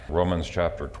Romans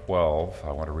chapter 12.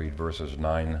 I want to read verses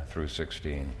 9 through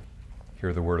 16.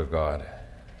 Hear the word of God.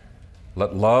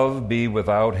 Let love be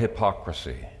without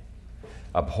hypocrisy.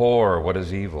 Abhor what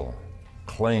is evil.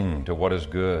 Cling to what is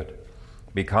good.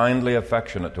 Be kindly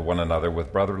affectionate to one another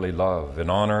with brotherly love, in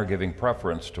honor giving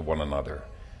preference to one another,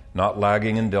 not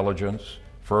lagging in diligence,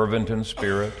 fervent in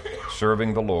spirit,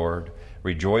 serving the Lord,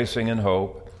 rejoicing in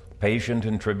hope, patient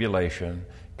in tribulation,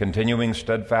 continuing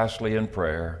steadfastly in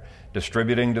prayer,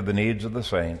 distributing to the needs of the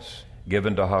saints,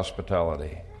 given to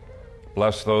hospitality.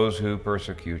 Bless those who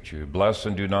persecute you. Bless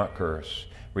and do not curse.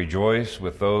 Rejoice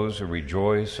with those who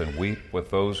rejoice and weep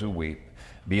with those who weep.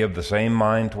 Be of the same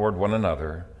mind toward one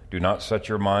another. Do not set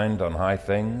your mind on high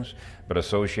things, but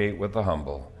associate with the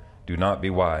humble. Do not be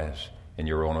wise in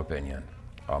your own opinion.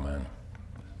 Amen.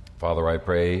 Father, I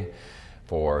pray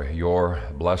for your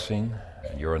blessing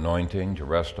and your anointing to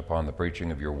rest upon the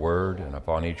preaching of your word and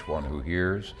upon each one who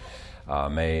hears.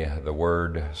 May the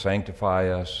word sanctify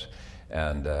us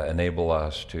and enable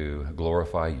us to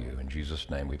glorify you. In Jesus'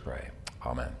 name we pray.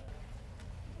 Amen.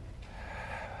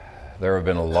 There have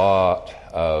been a lot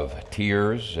of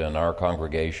tears in our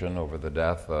congregation over the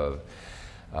death of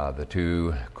the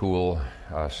two cool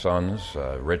sons,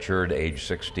 Richard, age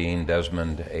 16,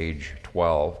 Desmond, age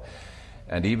 12.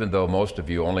 And even though most of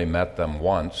you only met them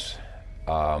once,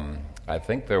 I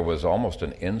think there was almost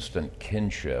an instant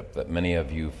kinship that many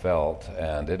of you felt,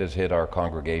 and it has hit our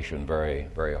congregation very,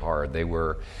 very hard. They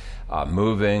were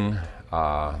moving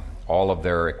all of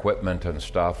their equipment and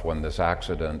stuff when this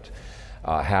accident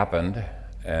happened,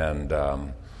 and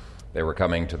they were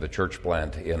coming to the church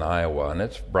plant in Iowa, and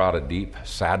it's brought a deep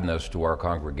sadness to our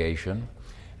congregation.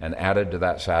 And added to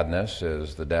that sadness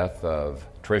is the death of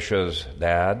Trisha's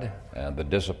dad and the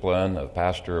discipline of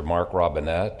Pastor Mark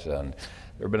Robinette, and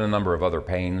there have been a number of other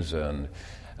pains and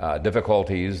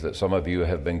difficulties that some of you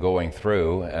have been going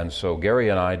through. And so Gary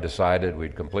and I decided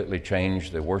we'd completely change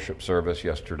the worship service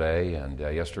yesterday, and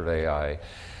yesterday I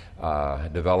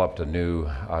developed a new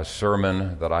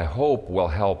sermon that I hope will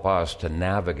help us to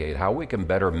navigate how we can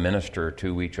better minister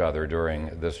to each other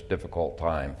during this difficult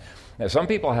time. Now, some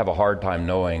people have a hard time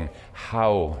knowing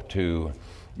how to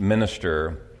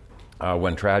minister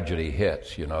when tragedy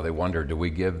hits. You know, they wonder, do we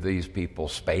give these people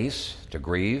space to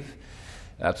grieve?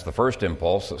 That's the first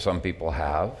impulse that some people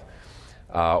have.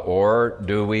 Or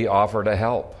do we offer to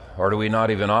help? Or do we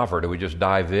not even offer? Do we just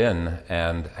dive in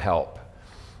and help?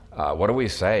 What do we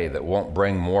say that won't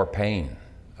bring more pain?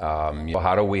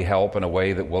 How do we help in a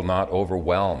way that will not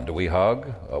overwhelm? Do we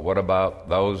hug? What about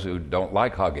those who don't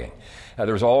like hugging?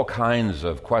 There's all kinds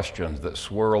of questions that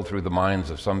swirl through the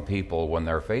minds of some people when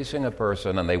they're facing a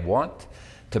person and they want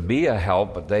to be a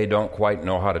help, but they don't quite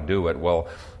know how to do it. Well,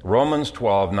 Romans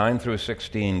 12, 9 through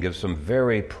 16 gives some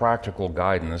very practical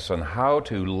guidance on how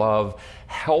to love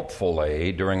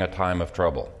helpfully during a time of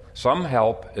trouble. Some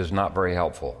help is not very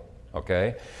helpful,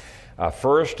 okay?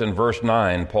 First, in verse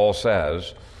 9, Paul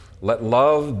says, let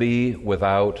love be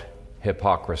without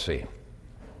hypocrisy.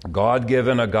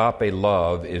 God-given agape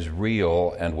love is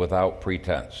real and without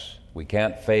pretense. We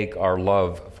can't fake our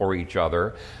love for each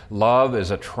other. Love is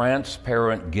a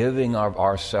transparent giving of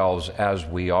ourselves as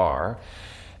we are.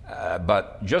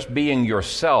 But just being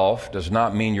yourself does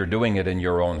not mean you're doing it in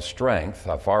your own strength.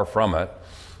 Far from it.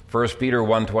 1 Peter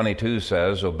 1:22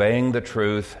 says, obeying the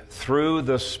truth through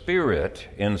the Spirit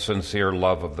in sincere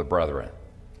love of the brethren.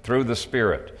 Through the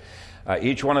Spirit.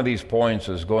 Each one of these points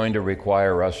is going to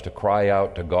require us to cry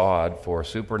out to God for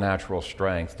supernatural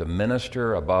strength to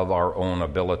minister above our own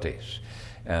abilities.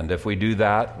 And if we do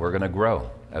that, we're going to grow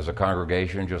as a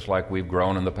congregation, just like we've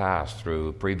grown in the past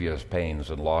through previous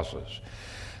pains and losses.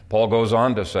 Paul goes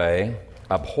on to say,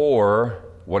 abhor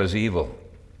what is evil.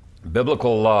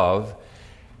 Biblical love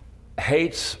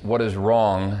hates what is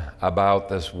wrong about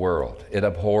this world. It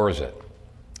abhors it.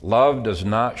 Love does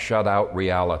not shut out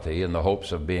reality in the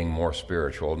hopes of being more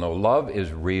spiritual. No, love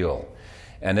is real,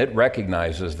 and it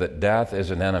recognizes that death is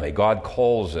an enemy. God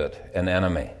calls it an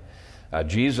enemy.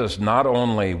 Jesus not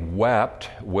only wept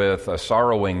with a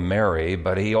sorrowing Mary,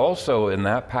 but he also, in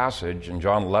that passage in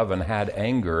John 11, had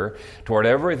anger toward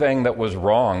everything that was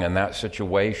wrong in that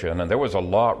situation. And there was a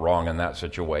lot wrong in that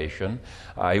situation.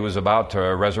 He was about to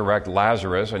resurrect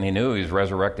Lazarus, and he knew he was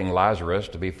resurrecting Lazarus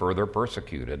to be further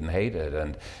persecuted and hated.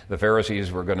 And the Pharisees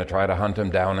were going to try to hunt him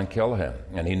down and kill him.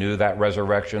 And he knew that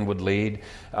resurrection would lead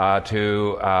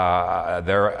to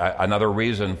another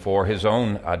reason for his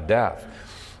own death.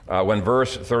 When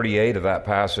verse 38 of that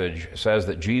passage says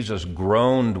that Jesus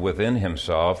groaned within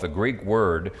himself, the Greek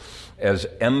word is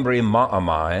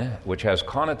embryomai, which has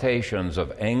connotations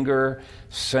of anger,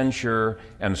 censure,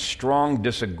 and strong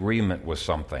disagreement with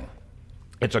something.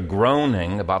 It's a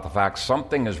groaning about the fact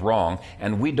something is wrong,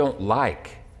 and we don't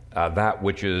like that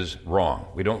which is wrong.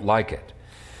 We don't like it.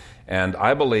 And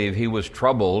I believe he was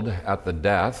troubled at the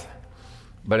death,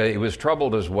 but he was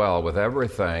troubled as well with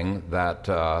everything that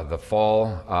the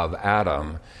fall of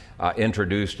Adam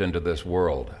introduced into this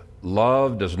world.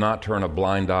 Love does not turn a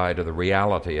blind eye to the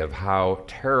reality of how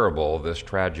terrible this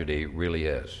tragedy really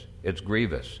is. It's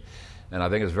grievous. And I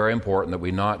think it's very important that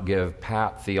we not give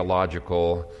pat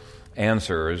theological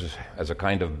answers as a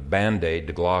kind of Band-Aid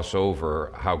to gloss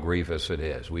over how grievous it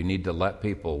is. We need to let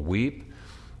people weep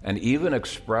and even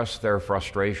express their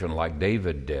frustration like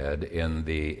David did in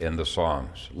the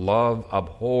Psalms. Love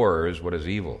abhors what is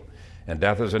evil, and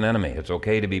death is an enemy. It's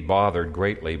okay to be bothered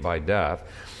greatly by death.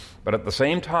 But at the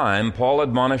same time, Paul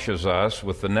admonishes us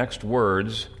with the next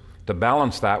words to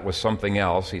balance that with something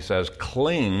else. He says,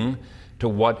 cling to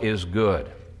what is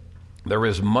good. There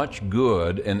is much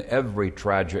good in every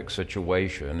tragic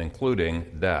situation, including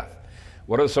death.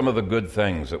 What are some of the good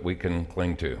things that we can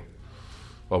cling to?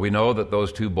 Well, we know that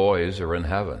those two boys are in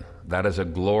heaven. That is a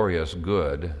glorious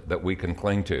good that we can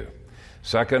cling to.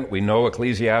 Second, we know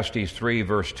Ecclesiastes 3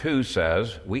 verse 2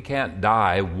 says we can't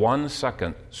die 1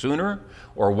 second sooner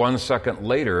or 1 second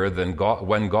later than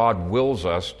when God wills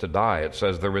us to die. It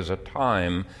says there is a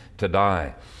time to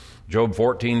die. Job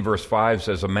 14 verse 5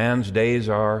 says, a man's days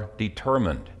are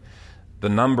determined. The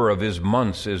number of his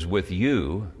months is with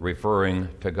you, referring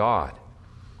to God.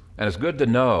 And it's good to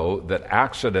know that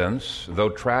accidents, though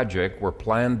tragic, were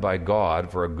planned by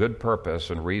God for a good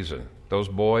purpose and reason. Those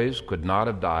boys could not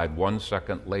have died 1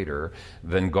 second later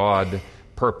than God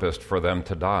purposed for them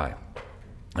to die.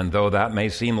 And though that may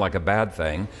seem like a bad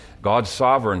thing, God's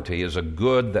sovereignty is a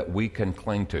good that we can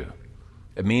cling to.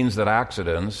 It means that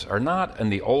accidents are not, in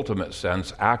the ultimate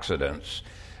sense, accidents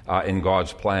in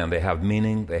God's plan. They have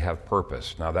meaning, they have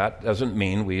purpose. Now, that doesn't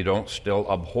mean we don't still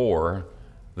abhor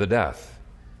the death.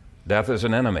 Death is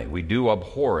an enemy. We do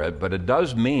abhor it, but it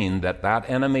does mean that that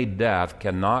enemy death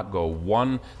cannot go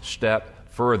one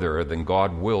step further than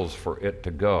God wills for it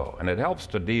to go. And it helps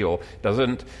to deal,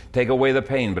 doesn't take away the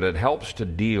pain, but it helps to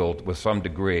deal with some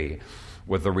degree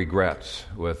with the regrets,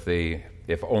 with the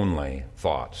if only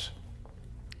thoughts.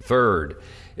 Third,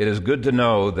 it is good to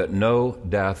know that no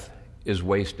death is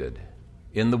wasted,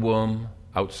 in the womb,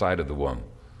 outside of the womb.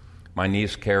 My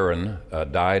niece Karen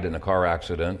died in a car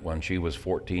accident when she was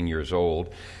 14 years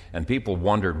old, and people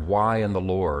wondered why in the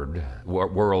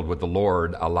world would the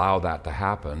Lord allow that to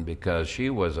happen, because she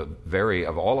was of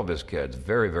all of his kids,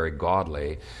 very, very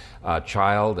godly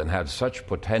child and had such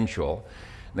potential.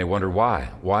 And they wondered why.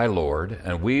 Why, Lord?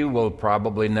 And we will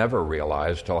probably never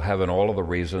realize till heaven all of the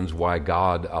reasons why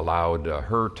God allowed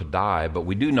her to die, but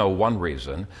we do know one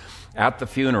reason. At the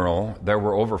funeral, there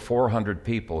were over 400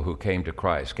 people who came to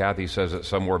Christ. Kathy says it's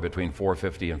somewhere between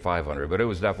 450 and 500, but it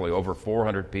was definitely over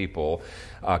 400 people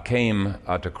came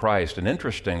to Christ. And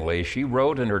interestingly, she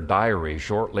wrote in her diary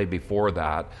shortly before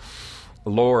that,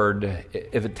 Lord,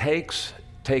 if it takes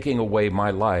taking away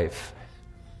my life,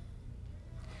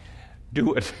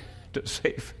 do it to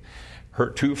save her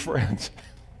two friends.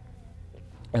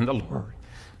 And the Lord,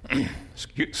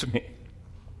 excuse me,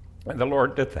 and the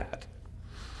Lord did that.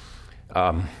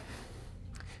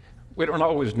 We don't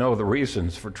always know the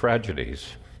reasons for tragedies,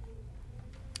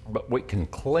 but we can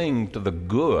cling to the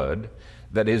good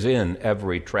that is in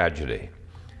every tragedy.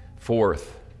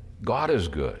 Fourth, God is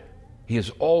good. He is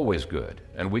always good,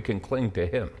 and we can cling to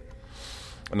Him.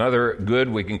 Another good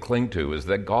we can cling to is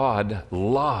that God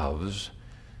loves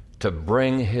to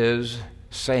bring His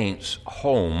saints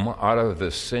home out of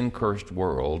this sin-cursed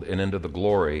world and into the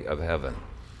glory of heaven.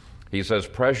 He says,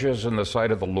 precious in the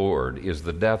sight of the Lord is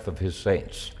the death of His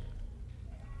saints.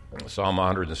 Psalm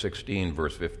 116,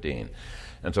 verse 15.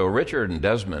 And so Richard and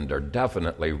Desmond are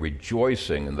definitely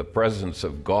rejoicing in the presence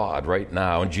of God right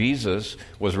now. And Jesus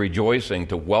was rejoicing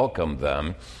to welcome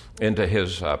them into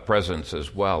His presence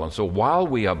as well. And so while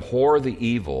we abhor the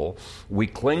evil, we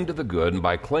cling to the good, and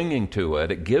by clinging to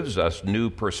it, it gives us new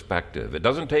perspective. It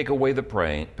doesn't take away the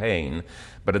pain,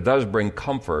 but it does bring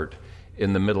comfort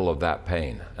in the middle of that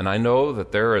pain. And I know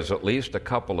that there is at least a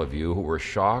couple of you who were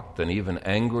shocked and even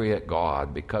angry at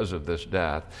God because of this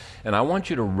death. And I want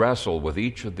you to wrestle with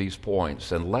each of these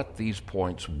points and let these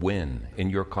points win in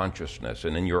your consciousness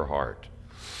and in your heart.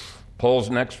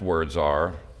 Paul's next words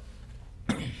are,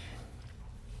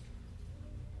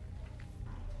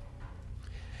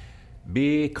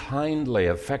 be kindly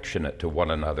affectionate to one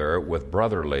another with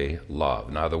brotherly love.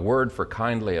 Now, the word for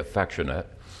kindly affectionate,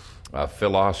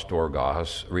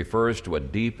 philostorgos, refers to a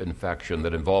deep affection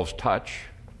that involves touch,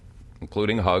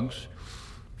 including hugs,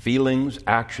 feelings,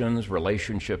 actions,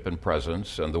 relationship, and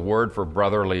presence. And the word for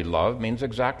brotherly love means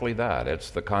exactly that. It's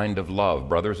the kind of love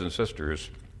brothers and sisters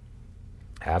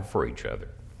have for each other.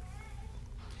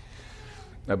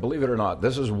 Now, believe it or not,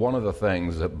 this is one of the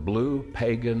things that blew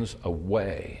pagans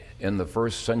away in the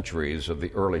first centuries of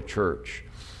the early church.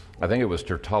 I think it was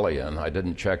Tertullian. I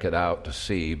didn't check it out to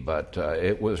see, but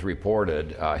it was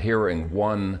reported hearing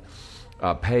one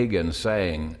pagan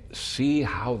saying, "See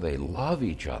how they love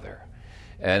each other."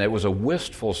 And it was a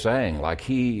wistful saying, like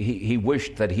he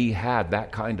wished that he had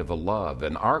that kind of a love.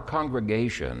 And our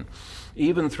congregation,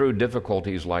 even through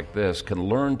difficulties like this, can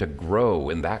learn to grow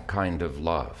in that kind of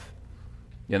love.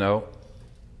 You know,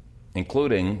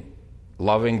 including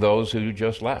loving those who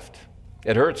just left.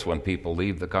 It hurts when people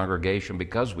leave the congregation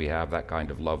because we have that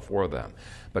kind of love for them.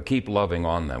 But keep loving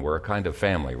on them. We're a kind of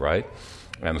family, right?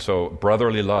 And so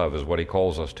brotherly love is what he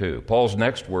calls us to. Paul's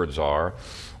next words are,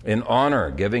 in honor,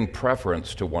 giving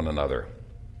preference to one another.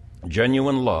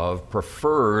 Genuine love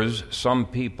prefers some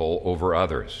people over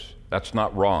others. That's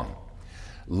not wrong.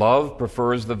 Love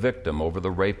prefers the victim over the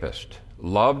rapist.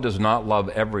 Love does not love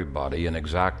everybody in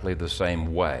exactly the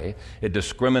same way. It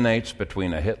discriminates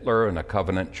between a Hitler and a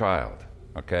covenant child,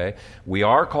 okay? We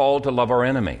are called to love our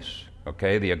enemies,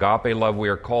 okay? The agape love we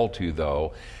are called to,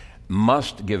 though,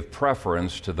 must give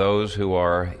preference to those who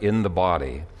are in the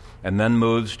body, and then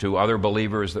moves to other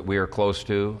believers that we are close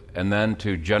to, and then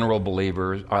to general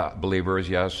believers,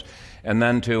 yes, and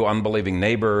then to unbelieving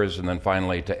neighbors, and then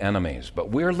finally to enemies. But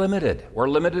we're limited. We're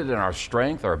limited in our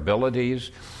strength, our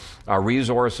abilities, our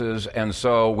resources, and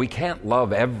so we can't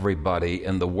love everybody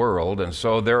in the world, and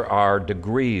so there are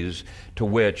degrees to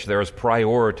which there's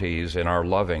priorities in our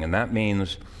loving, and that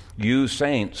means you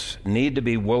saints need to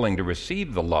be willing to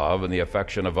receive the love and the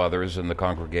affection of others in the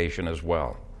congregation as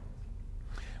well.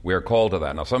 We are called to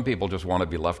that. Now, some people just want to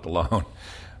be left alone,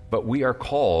 but we are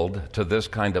called to this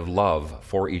kind of love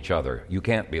for each other. You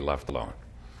can't be left alone.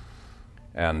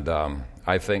 And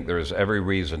I think there's every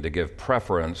reason to give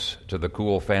preference to the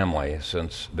Cool family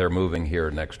since they're moving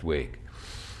here next week.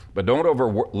 But don't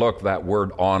overlook that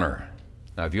word honor.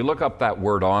 Now, if you look up that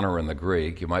word honor in the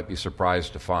Greek, you might be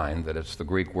surprised to find that it's the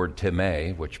Greek word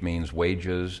time, which means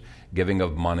wages, giving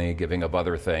of money, giving of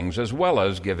other things, as well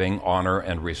as giving honor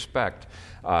and respect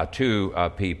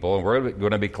to people. And we're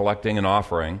going to be collecting an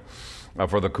offering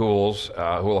for the Cools,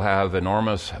 who will have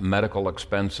enormous medical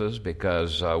expenses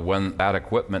because when that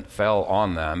equipment fell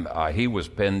on them, he was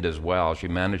pinned as well. She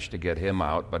managed to get him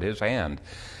out, but his hand,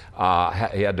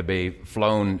 he had to be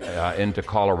flown into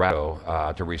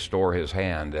Colorado to restore his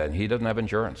hand, and he doesn't have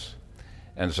insurance.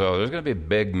 And so there's going to be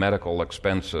big medical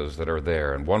expenses that are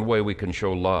there, and one way we can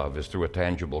show love is through a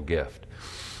tangible gift.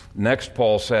 Next,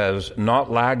 Paul says,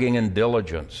 not lagging in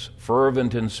diligence,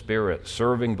 fervent in spirit,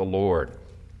 serving the Lord.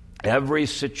 Every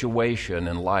situation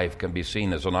in life can be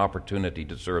seen as an opportunity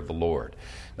to serve the Lord.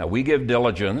 Now, we give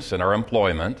diligence in our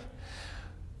employment,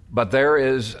 but there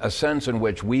is a sense in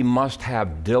which we must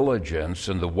have diligence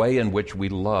in the way in which we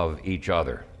love each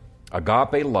other.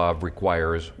 Agape love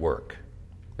requires work.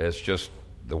 It's just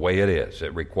the way it is.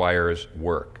 It requires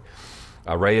work.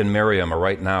 Ray and Miriam are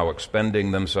right now expending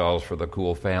themselves for the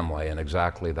Cool family in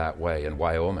exactly that way in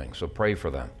Wyoming, so pray for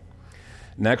them.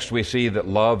 Next, we see that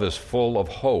love is full of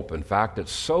hope. In fact,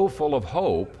 it's so full of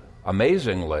hope,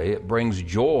 amazingly, it brings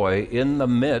joy in the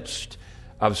midst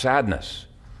of sadness.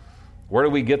 Where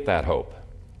do we get that hope?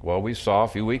 Well, we saw a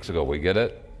few weeks ago, we get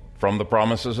it from the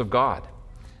promises of God.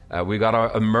 We got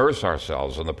to immerse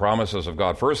ourselves in the promises of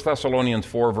God. 1 Thessalonians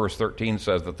 4, verse 13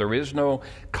 says that there is no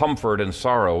comfort in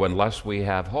sorrow unless we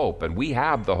have hope. And we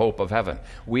have the hope of heaven.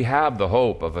 We have the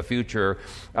hope of a future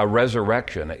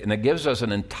resurrection. And it gives us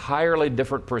an entirely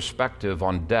different perspective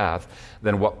on death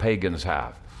than what pagans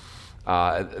have.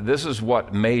 This is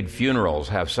what made funerals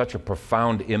have such a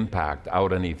profound impact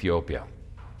out in Ethiopia.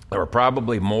 There were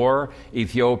probably more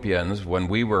Ethiopians when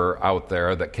we were out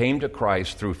there that came to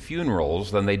Christ through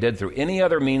funerals than they did through any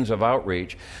other means of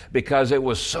outreach, because it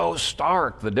was so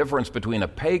stark, the difference between a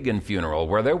pagan funeral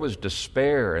where there was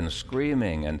despair and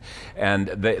screaming and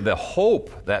the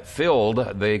hope that filled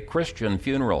the Christian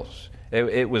funerals.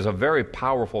 It was a very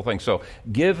powerful thing. So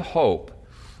give hope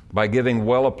by giving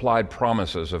well-applied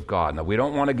promises of God. Now, we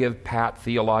don't want to give pat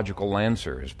theological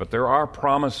answers, but there are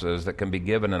promises that can be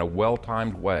given in a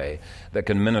well-timed way that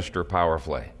can minister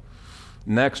powerfully.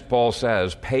 Next, Paul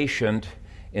says, patient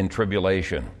in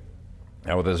tribulation.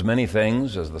 Now, with as many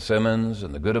things as the Simmons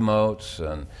and the Goodemotes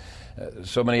and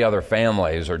so many other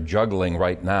families are juggling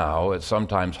right now, it's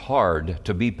sometimes hard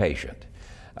to be patient.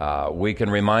 We can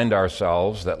remind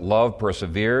ourselves that love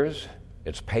perseveres.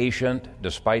 It's patient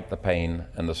despite the pain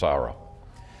and the sorrow.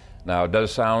 Now, it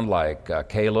does sound like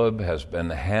Caleb has been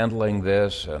handling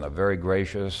this in a very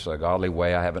gracious, godly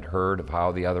way. I haven't heard of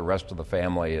how the rest of the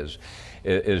family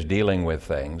is dealing with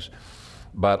things.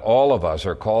 But all of us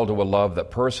are called to a love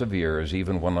that perseveres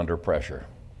even when under pressure.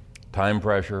 Time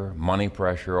pressure, money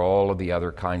pressure, all of the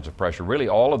other kinds of pressure. Really,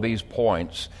 all of these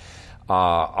points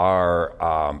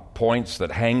are points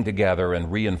that hang together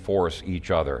and reinforce each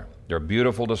other. They're a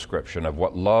beautiful description of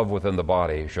what love within the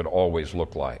body should always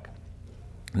look like.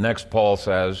 Next, Paul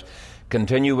says,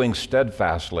 continuing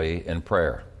steadfastly in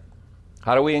prayer.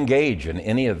 How do we engage in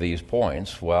any of these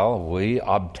points? Well, we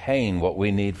obtain what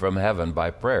we need from heaven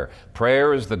by prayer.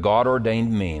 Prayer is the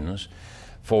God-ordained means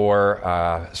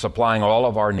for supplying all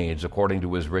of our needs according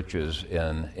to his riches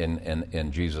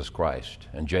in Jesus Christ.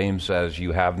 And James says,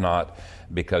 you have not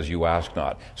because you ask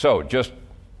not. So, just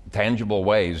tangible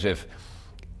ways.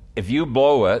 If you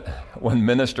blow it when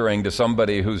ministering to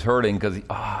somebody who's hurting because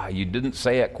you didn't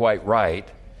say it quite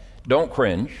right, don't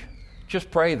cringe.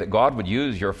 Just pray that God would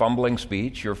use your fumbling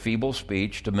speech, your feeble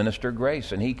speech to minister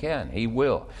grace, and he can. He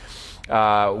will.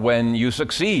 When you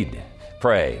succeed,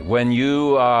 pray. When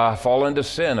you fall into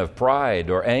sin of pride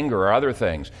or anger or other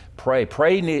things, pray.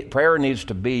 Prayer needs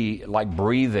to be like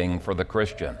breathing for the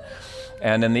Christian.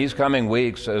 And in these coming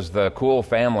weeks, as the Kuhl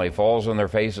family falls on their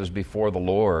faces before the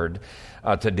Lord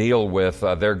to deal with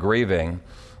their grieving,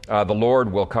 the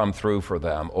Lord will come through for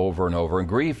them over and over. And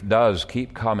grief does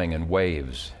keep coming in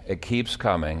waves. It keeps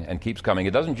coming and keeps coming.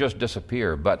 It doesn't just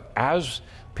disappear, but as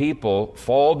people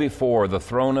fall before the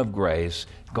throne of grace,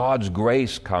 God's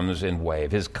grace comes in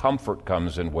waves. His comfort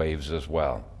comes in waves as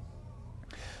well.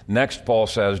 Next, Paul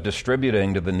says,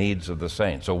 distributing to the needs of the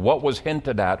saints. So what was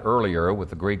hinted at earlier with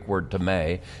the Greek word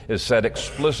tome is said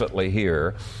explicitly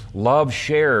here. Love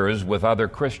shares with other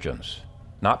Christians,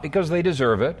 not because they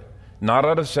deserve it, not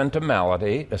out of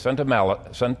sentimentality.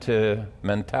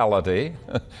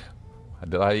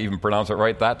 Did I even pronounce it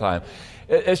right that time?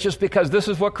 It's just because this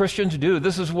is what Christians do.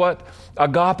 This is what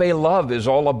agape love is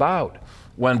all about.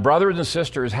 When brothers and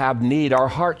sisters have need, our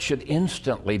hearts should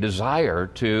instantly desire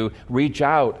to reach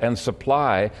out and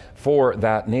supply for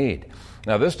that need.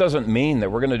 Now, this doesn't mean that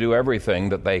we're going to do everything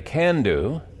that they can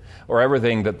do or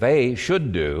everything that they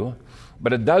should do,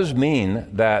 but it does mean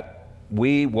that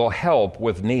we will help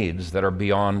with needs that are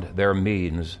beyond their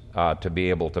means to be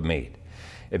able to meet.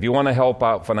 If you want to help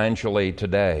out financially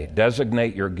today,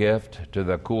 designate your gift to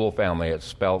the Kuhl family. It's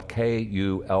spelled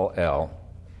Kull,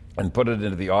 and put it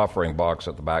into the offering box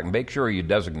at the back. And make sure you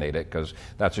designate it because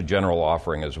that's a general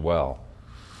offering as well.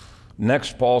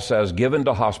 Next, Paul says, given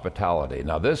to hospitality.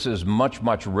 Now, this is much,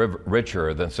 much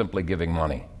richer than simply giving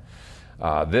money.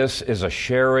 This is a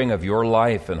sharing of your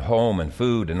life and home and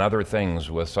food and other things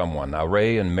with someone. Now,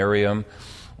 Ray and Miriam,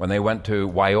 when they went to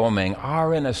Wyoming,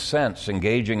 are in a sense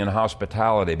engaging in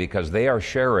hospitality because they are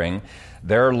sharing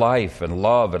their life and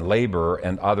love and labor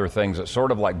and other things. It's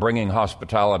sort of like bringing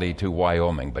hospitality to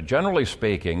Wyoming. But generally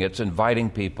speaking, it's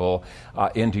inviting people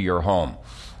into your home.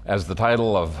 As the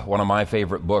title of one of my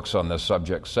favorite books on this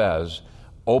subject says,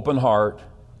 Open Heart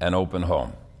and Open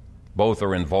Home. Both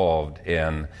are involved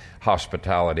in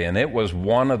hospitality. And it was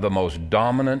one of the most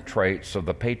dominant traits of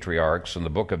the patriarchs in the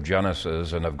book of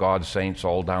Genesis and of God's saints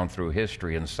all down through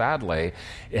history. And sadly,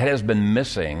 it has been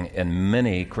missing in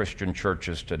many Christian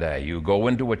churches today. You go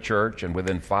into a church and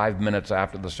within 5 minutes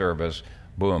after the service,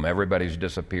 boom, everybody's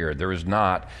disappeared. There is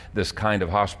not this kind of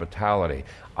hospitality.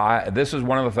 This is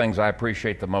one of the things I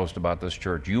appreciate the most about this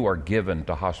church. You are given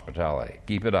to hospitality.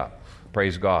 Keep it up.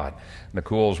 Praise God. The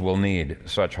Kuhls will need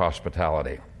such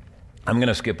hospitality. I'm going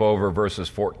to skip over verses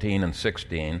 14 and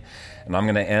 16, and I'm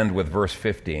going to end with verse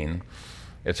 15.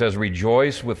 It says,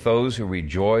 rejoice with those who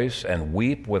rejoice and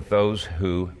weep with those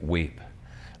who weep.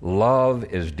 Love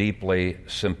is deeply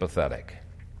sympathetic.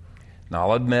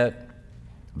 Now, I'll admit,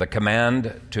 the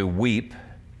command to weep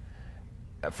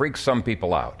freaks some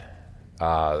people out.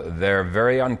 They're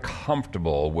very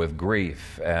uncomfortable with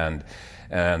grief, and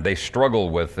they struggle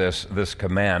with this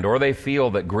command, or they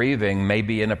feel that grieving may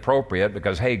be inappropriate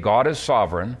because, hey, God is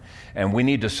sovereign and we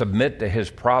need to submit to his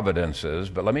providences.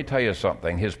 But let me tell you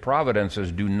something, his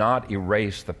providences do not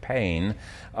erase the pain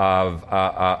of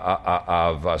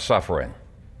suffering.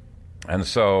 And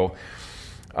so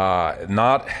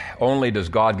not only does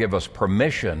God give us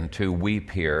permission to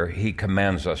weep here, he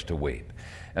commands us to weep.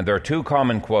 And there are two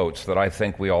common quotes that I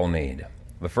think we all need.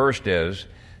 The first is,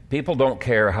 people don't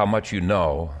care how much you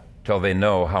know till they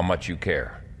know how much you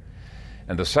care.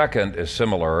 And the second is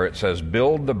similar. It says,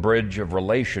 build the bridge of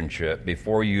relationship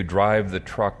before you drive the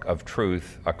truck of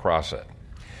truth across it.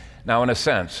 Now, in a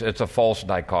sense, it's a false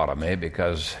dichotomy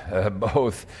because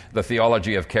both the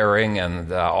theology of caring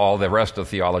and all the rest of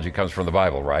theology comes from the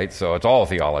Bible, right? So it's all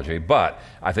theology, but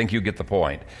I think you get the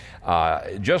point.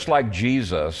 Just like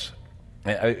Jesus,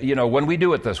 when we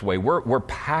do it this way, we're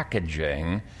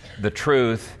packaging the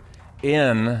truth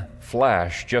in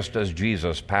flesh just as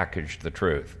Jesus packaged the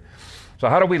truth. So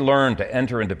how do we learn to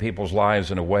enter into people's lives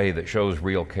in a way that shows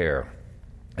real care?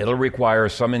 It'll require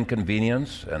some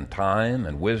inconvenience and time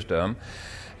and wisdom,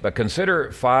 but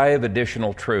consider 5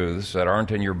 additional truths that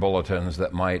aren't in your bulletins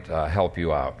that might help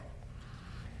you out.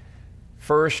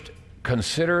 First,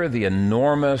 consider the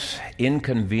enormous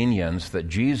inconvenience that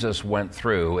Jesus went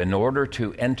through in order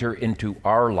to enter into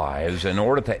our lives, in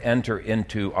order to enter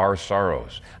into our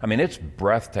sorrows. I mean, it's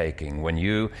breathtaking when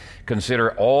you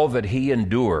consider all that he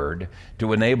endured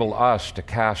to enable us to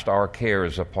cast our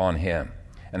cares upon him.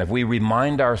 And if we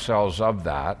remind ourselves of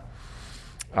that,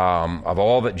 of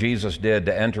all that Jesus did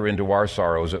to enter into our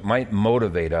sorrows, it might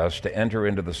motivate us to enter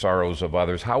into the sorrows of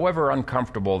others, however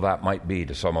uncomfortable that might be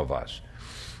to some of us.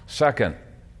 Second,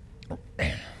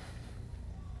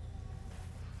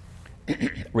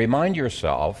 remind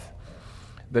yourself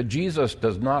that Jesus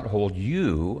does not hold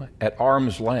you at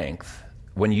arm's length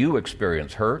when you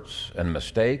experience hurts and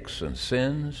mistakes and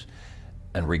sins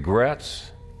and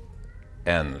regrets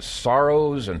and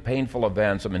sorrows and painful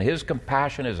events. I mean, his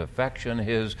compassion, his affection,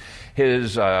 his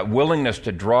willingness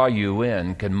to draw you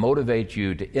in can motivate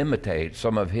you to imitate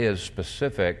some of his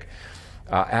specific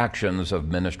actions of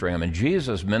ministering. I mean,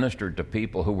 Jesus ministered to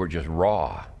people who were just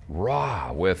raw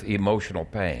with emotional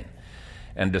pain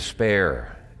and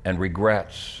despair and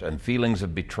regrets and feelings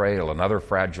of betrayal and other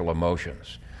fragile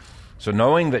emotions. So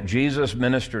knowing that Jesus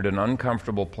ministered in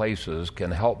uncomfortable places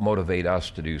can help motivate us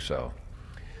to do so.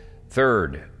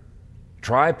 Third,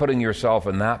 try putting yourself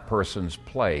in that person's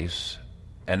place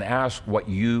and ask what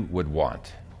you would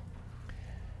want.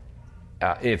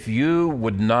 If you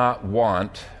would not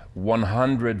want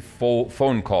 100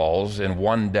 phone calls in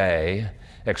one day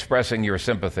expressing your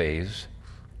sympathies,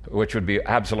 which would be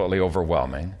absolutely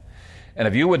overwhelming, and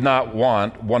if you would not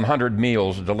want 100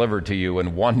 meals delivered to you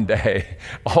in one day,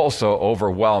 also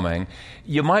overwhelming,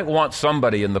 you might want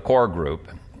somebody in the core group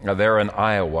there in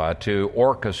Iowa to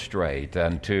orchestrate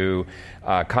and to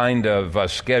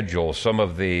schedule some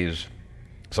of these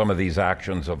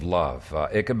actions of love.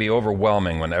 It can be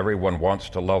overwhelming when everyone wants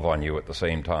to love on you at the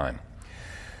same time.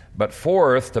 But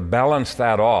fourth, to balance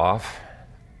that off,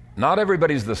 not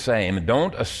everybody's the same.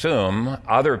 Don't assume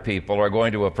other people are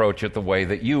going to approach it the way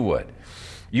that you would.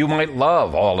 You might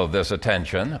love all of this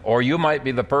attention, or you might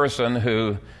be the person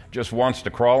who just wants to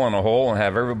crawl in a hole and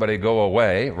have everybody go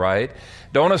away, right?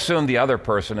 Don't assume the other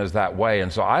person is that way.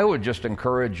 And so I would just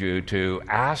encourage you to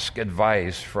ask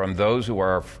advice from those who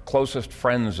are closest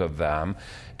friends of them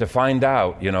to find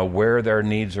out, where their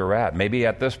needs are at. Maybe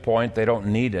at this point they don't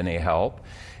need any help,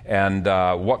 and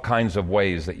what kinds of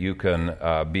ways that you can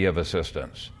be of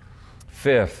assistance.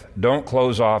 Fifth, don't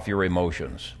close off your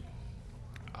emotions.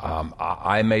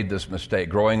 I made this mistake.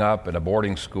 Growing up in a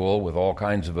boarding school with all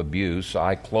kinds of abuse,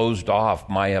 I closed off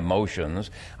my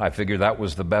emotions. I figured that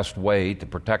was the best way to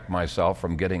protect myself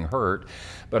from getting hurt.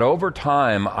 But over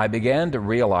time, I began to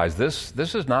realize this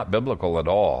is not biblical at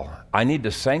all. I need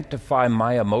to sanctify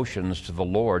my emotions to the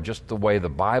Lord just the way the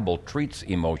Bible treats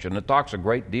emotion. It talks a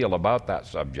great deal about that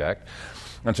subject.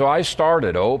 And so I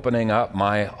started opening up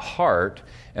my heart,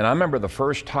 and I remember the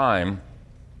first time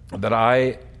that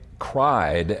I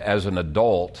cried as an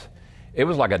adult, it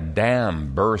was like a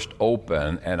dam burst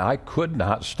open, and I could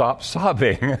not stop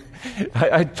sobbing.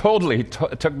 I totally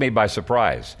took me by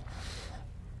surprise.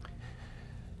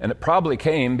 And it probably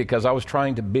came because I was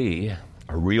trying to be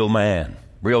a real man.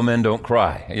 Real men don't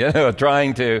cry.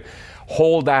 Trying to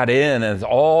hold that in, and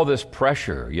all this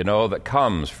pressure, that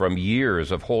comes from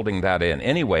years of holding that in.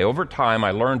 Anyway, over time,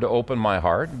 I learned to open my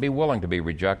heart and be willing to be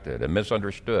rejected and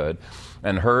misunderstood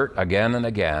and hurt again and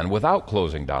again without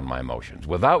closing down my emotions,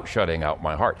 without shutting out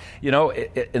my heart.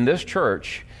 In this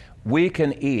church, we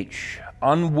can each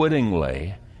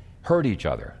unwittingly hurt each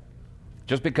other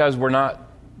just because we're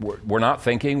not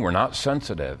thinking, we're not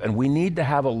sensitive. And we need to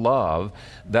have a love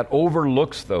that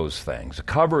overlooks those things,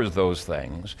 covers those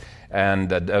things, and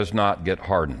does not get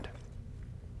hardened.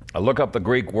 I look up the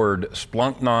Greek word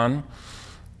splanknon,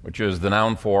 which is the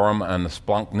noun form, and the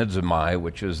splanknizomai,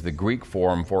 which is the Greek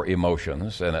form for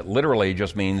emotions, and it literally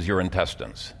just means your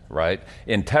intestines, right?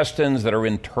 Intestines that are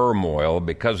in turmoil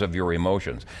because of your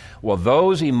emotions. Well,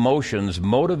 those emotions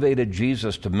motivated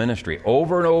Jesus to ministry.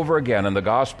 Over and over again in the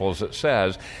Gospels it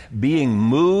says, being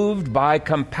moved by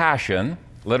compassion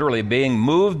Literally being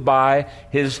moved by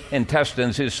his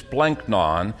intestines, his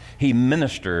splanchnon, he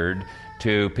ministered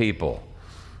to people.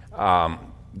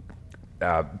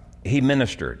 He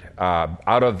ministered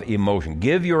out of emotion.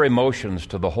 Give your emotions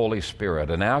to the Holy Spirit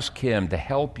and ask Him to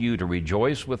help you to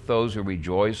rejoice with those who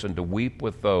rejoice and to weep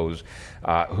with those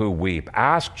who weep.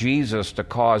 Ask Jesus to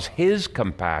cause His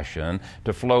compassion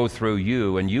to flow through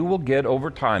you, and you will get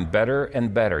over time better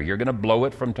and better. You're going to blow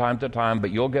it from time to time, but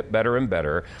you'll get better and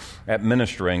better at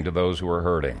ministering to those who are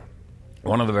hurting.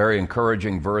 One of the very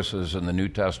encouraging verses in the New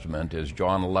Testament is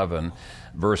John 11,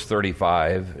 verse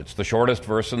 35. It's the shortest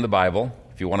verse in the Bible.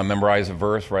 If you want to memorize a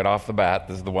verse right off the bat,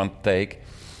 this is the one to take.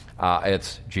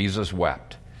 It's Jesus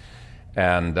wept.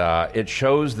 And it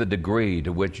shows the degree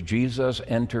to which Jesus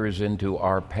enters into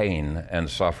our pain and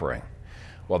suffering.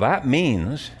 Well, that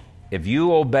means if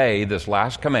you obey this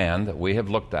last command that we have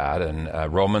looked at in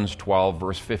Romans 12,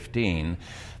 verse 15,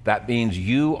 that means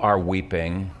you are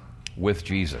weeping with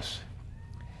Jesus.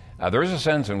 There is a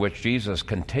sense in which Jesus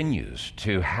continues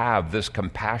to have this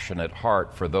compassionate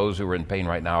heart for those who are in pain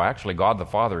right now. Actually, God the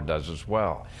Father does as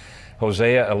well.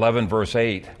 Hosea 11, verse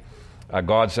 8,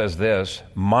 God says this,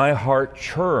 "My heart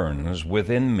churns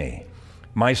within me.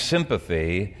 My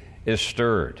sympathy is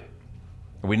stirred."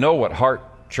 We know what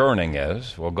heart churning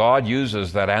is. Well, God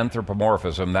uses that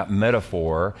anthropomorphism, that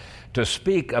metaphor, to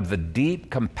speak of the deep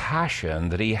compassion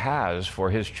that He has for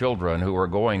His children who are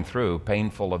going through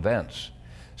painful events.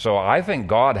 So I think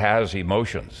God has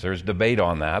emotions. There's debate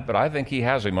on that, but I think He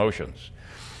has emotions.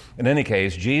 In any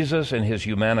case, Jesus in His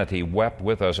humanity wept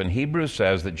with us, and Hebrews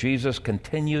says that Jesus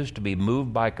continues to be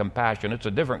moved by compassion. It's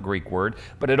a different Greek word,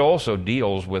 but it also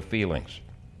deals with feelings.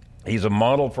 He's a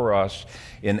model for us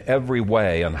in every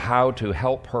way on how to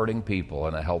help hurting people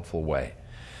in a helpful way.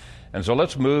 And so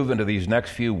let's move into these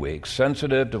next few weeks,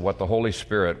 sensitive to what the Holy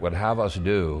Spirit would have us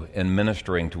do in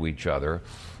ministering to each other.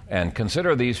 And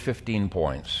consider these 15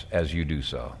 points as you do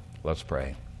so. Let's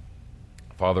pray.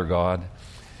 Father God,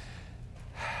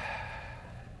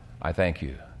 I thank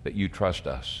You that You trust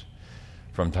us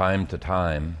from time to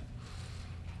time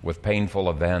with painful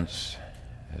events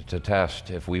to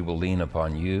test if we will lean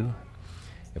upon You,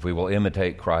 if we will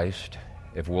imitate Christ,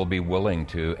 if we'll be willing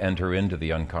to enter into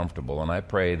the uncomfortable. And I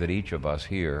pray that each of us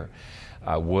here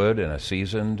would, in a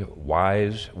seasoned,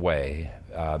 wise way,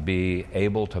 be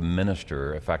able to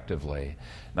minister effectively,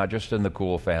 not just in the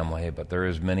Cool family, but there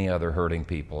is many other hurting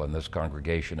people in this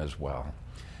congregation as well.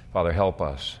 Father, help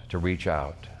us to reach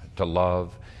out, to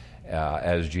love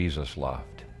as Jesus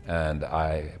loved. And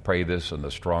I pray this in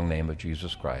the strong name of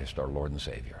Jesus Christ, our Lord and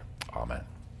Savior. Amen.